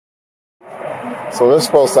So this is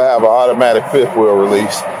supposed to have an automatic fifth wheel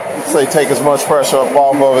release. Say take as much pressure up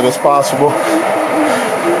off of it as possible.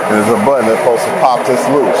 And there's a button that's supposed to pop this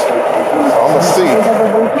loose. So I'm gonna see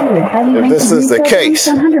if this is the case.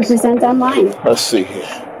 100% online. Let's see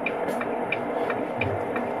here.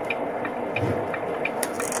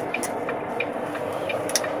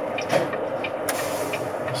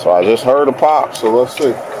 So I just heard a pop, so let's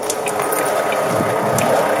see.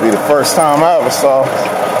 Be the first time I ever saw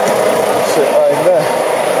shit like that.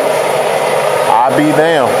 I be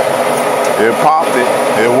damned. It popped it.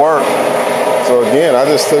 It worked. So again, I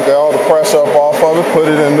just took all the pressure up off of it, put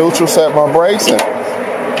it in neutral, set my brakes, and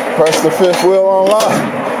pressed the fifth wheel on lock.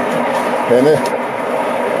 And it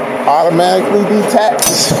automatically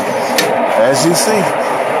detaches. As you see.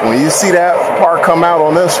 When you see that part come out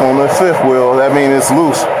on this one, the fifth wheel, that means it's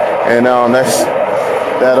loose. And that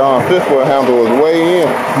fifth wheel handle is way in,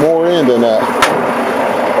 more in than that.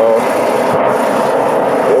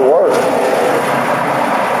 It worked.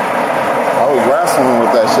 I was wrestling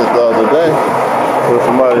with that shit the other day, but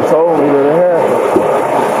somebody told me that it had.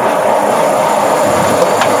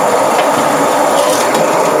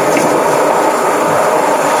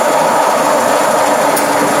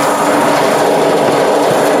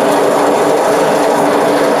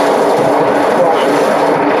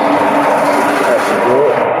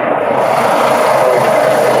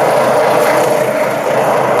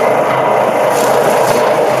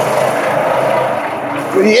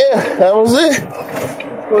 Yeah, that was it.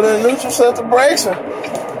 Put in neutral, set the brakes, and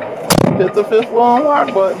hit the fifth wheel on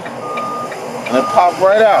lock button. And it popped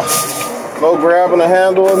right out. No grabbing the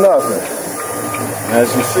handle or nothing. And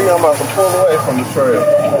as you see, I'm about to pull away from the trail.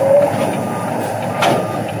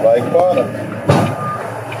 Like butter.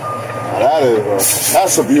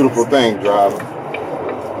 That's a beautiful thing, driver.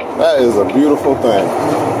 That is a beautiful thing.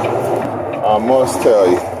 I must tell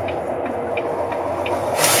you.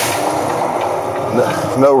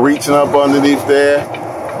 No reaching up underneath there,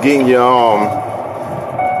 getting your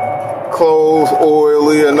clothes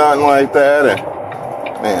oily or nothing like that. And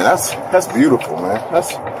man, that's beautiful, man.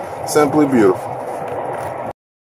 That's simply beautiful.